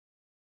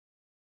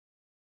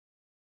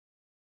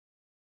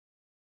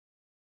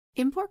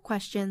Import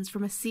questions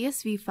from a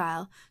CSV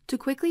file to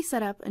quickly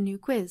set up a new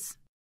quiz.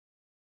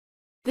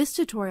 This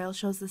tutorial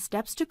shows the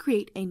steps to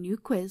create a new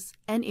quiz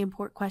and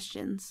import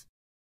questions.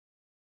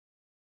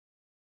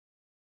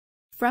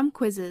 From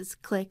Quizzes,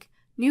 click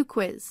New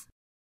Quiz.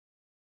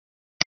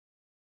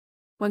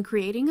 When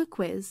creating a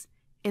quiz,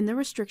 in the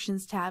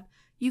Restrictions tab,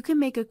 you can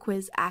make a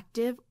quiz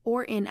active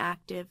or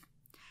inactive.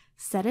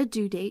 Set a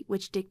due date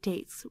which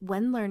dictates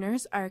when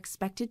learners are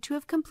expected to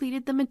have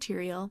completed the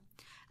material,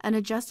 and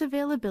adjust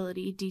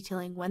availability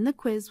detailing when the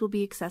quiz will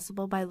be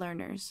accessible by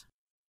learners.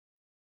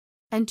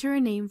 Enter a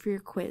name for your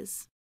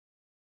quiz.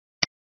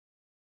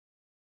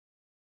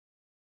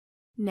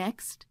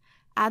 Next,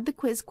 add the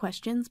quiz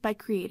questions by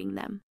creating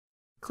them.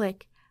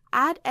 Click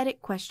Add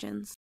Edit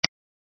Questions.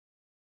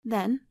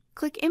 Then,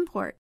 click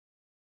Import.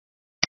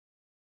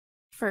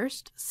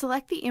 First,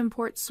 select the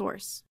import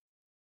source.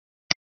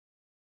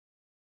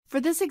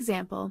 For this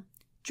example,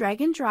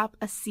 drag and drop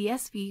a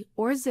CSV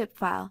or zip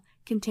file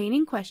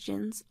containing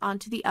questions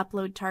onto the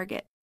upload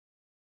target.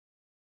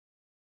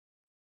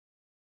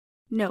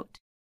 Note: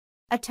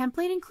 a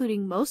template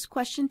including most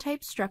question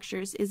type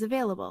structures is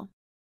available.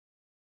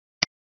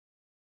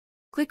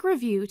 Click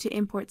Review to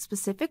import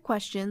specific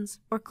questions,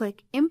 or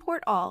click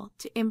Import All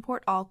to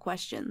import all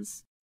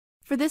questions.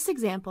 For this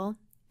example,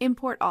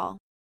 import all.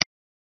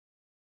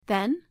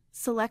 Then,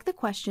 select the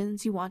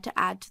questions you want to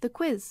add to the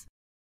quiz.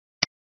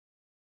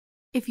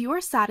 If you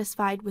are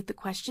satisfied with the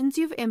questions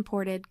you've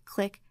imported,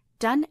 click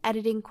Done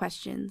Editing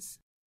Questions.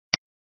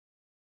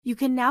 You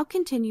can now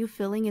continue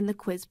filling in the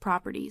quiz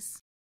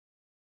properties.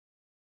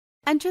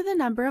 Enter the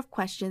number of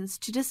questions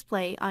to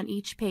display on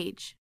each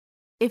page.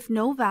 If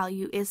no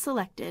value is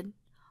selected,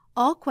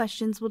 all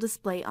questions will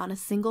display on a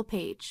single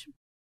page.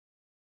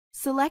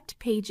 Select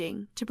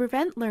Paging to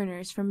prevent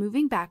learners from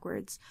moving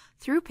backwards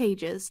through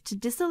pages to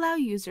disallow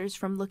users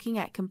from looking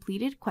at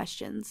completed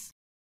questions.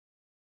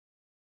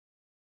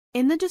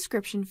 In the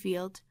description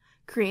field,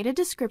 create a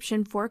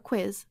description for a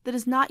quiz that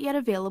is not yet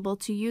available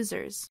to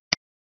users.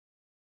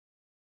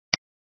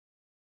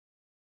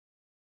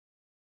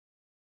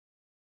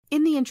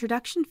 In the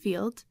introduction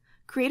field,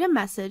 create a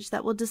message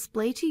that will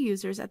display to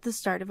users at the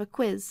start of a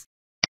quiz.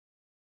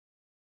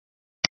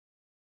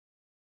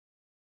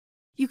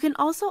 You can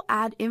also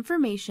add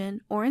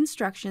information or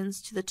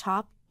instructions to the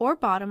top or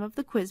bottom of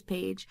the quiz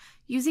page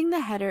using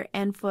the header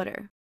and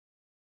footer.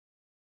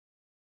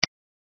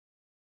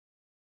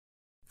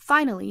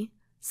 Finally,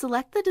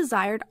 select the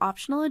desired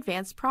optional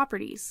advanced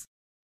properties.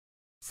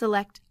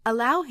 Select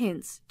Allow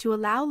Hints to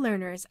allow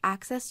learners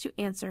access to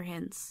answer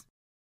hints.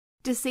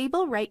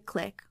 Disable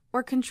right-click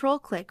or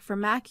control-click for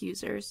Mac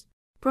users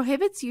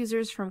prohibits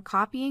users from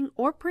copying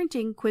or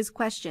printing quiz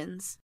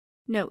questions.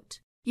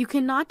 Note: you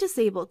cannot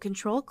disable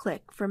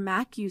control-click for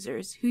Mac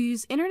users who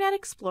use Internet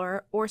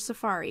Explorer or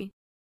Safari.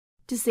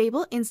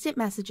 Disable instant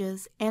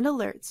messages and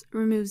alerts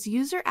removes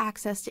user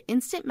access to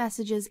instant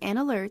messages and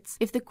alerts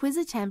if the quiz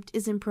attempt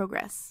is in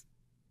progress.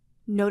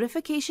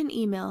 Notification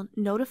email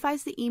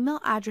notifies the email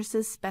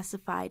addresses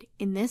specified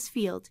in this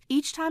field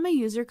each time a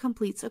user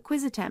completes a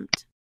quiz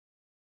attempt.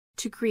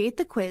 To create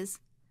the quiz,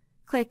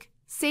 click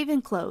Save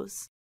and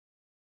Close.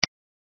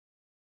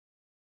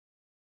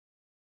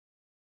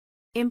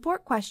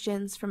 Import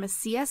questions from a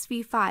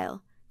CSV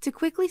file to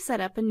quickly set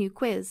up a new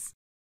quiz.